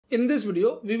In this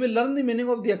video, we will learn the meaning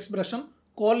of the expression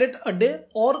call it a day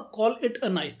or call it a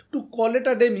night. To call it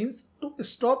a day means to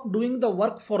stop doing the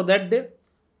work for that day.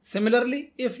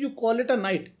 Similarly, if you call it a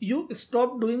night, you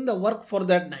stop doing the work for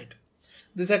that night.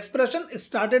 This expression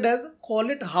started as call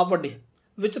it half a day,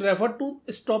 which referred to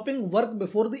stopping work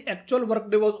before the actual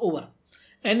workday was over.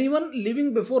 Anyone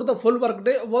leaving before the full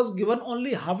workday was given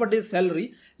only half a day's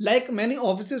salary, like many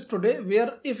offices today,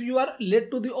 where if you are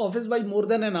late to the office by more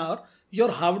than an hour, your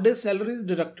half day's salary is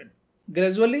deducted.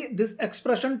 Gradually, this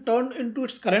expression turned into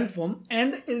its current form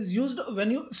and is used when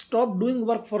you stop doing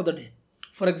work for the day.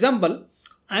 For example,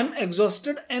 I am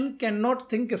exhausted and cannot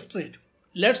think straight.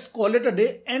 Let's call it a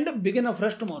day and begin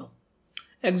afresh tomorrow.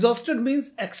 Exhausted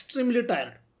means extremely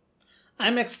tired. I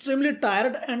am extremely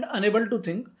tired and unable to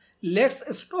think. Let's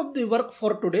stop the work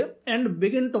for today and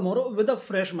begin tomorrow with a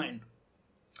fresh mind.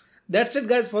 That's it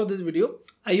guys for this video.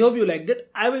 I hope you liked it.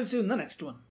 I will see you in the next one.